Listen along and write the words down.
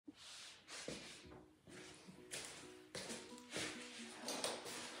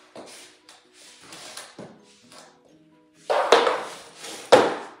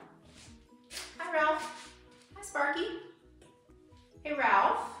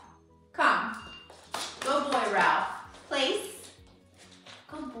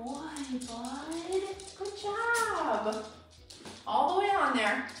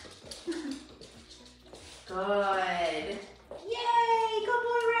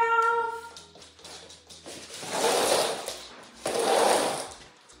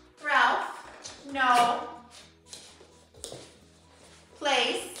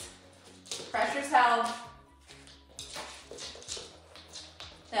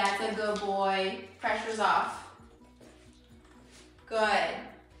That's a good boy. Pressure's off. Good.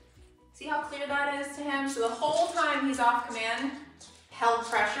 See how clear that is to him? So the whole time he's off command, held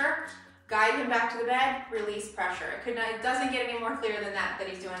pressure, guide him back to the bed, release pressure. It doesn't get any more clear than that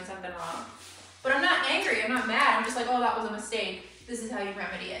he's doing something wrong. But I'm not angry, I'm not mad. I'm just like, oh, that was a mistake. This is how you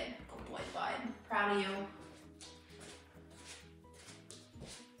remedy it. Good boy, bud. Proud of you.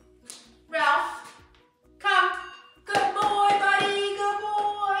 Ralph, come. Good boy, buddy. Good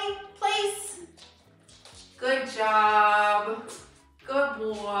boy. Place. Good job. Good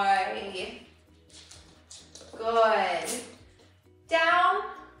boy. Good. Down.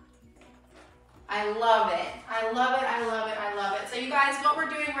 I love it. I love it. I love it. I love it. So you guys, what we're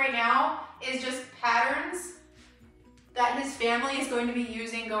doing right now is just patterns that his family is going to be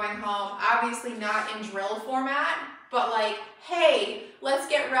using going home. Obviously not in drill format, but like, hey, let's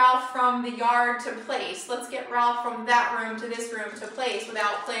get Ralph from the yard to place. Let's get Ralph from that room to this room to place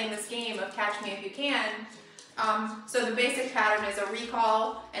without playing this game of catch me if you can. So the basic pattern is a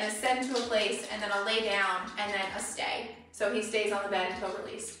recall and a send to a place and then a lay down and then a stay. So he stays on the bed until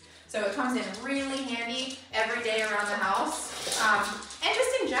released. So it comes in really handy every day around the house. And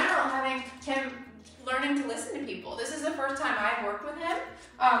just in general, having him learning to listen to people. This is the first time I've worked with him.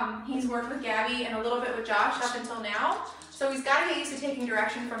 He's worked with Gabby and a little bit with Josh up until now. So he's got to get used to taking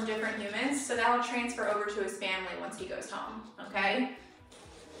direction from different humans. So that'll transfer over to his family once he goes home, okay?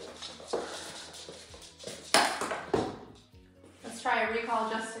 Let's try a recall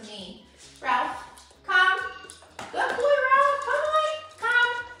just to me. Ralph, come. Good boy, Ralph, come on,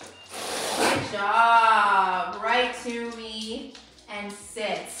 come. Good job. Right to me and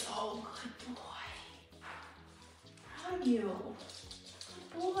sit. Oh, good boy. Proud of you.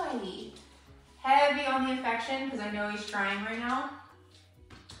 Good boy. Heavy on the affection because I know he's trying right now.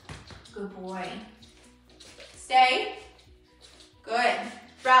 Good boy. Stay. Good.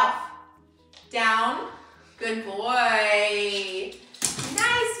 Ralph, down. Good boy.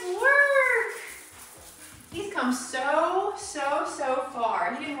 Nice work. He's come so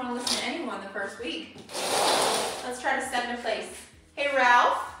far. He didn't want to listen to anyone the first week. Let's try to send to place. Hey,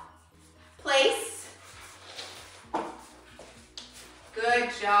 Ralph. Place.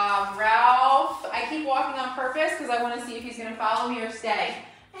 Good job, Ralph. I keep walking on purpose because I want to see if he's going to follow me or stay.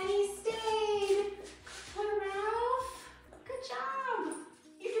 And he stayed. Good, Ralph. Good job.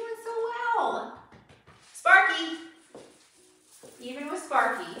 You're doing so well. Sparky. Even with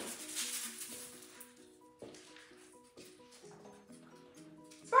Sparky.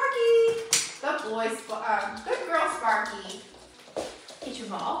 Sparky. Good boy, good girl, Sparky. Get your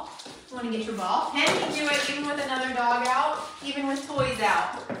ball. You want to get your ball? Ken can do it even with another dog out, even with toys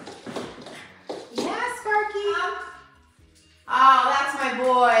out. Yeah, Sparky. Oh, that's my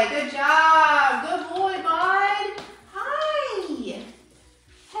boy. Good job. Good boy, bud. Hi.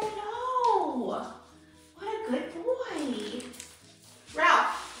 Hello. What a good boy.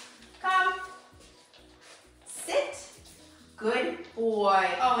 Ralph, come. Sit. Good boy.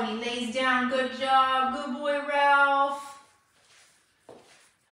 Oh, and he lays down. Good job.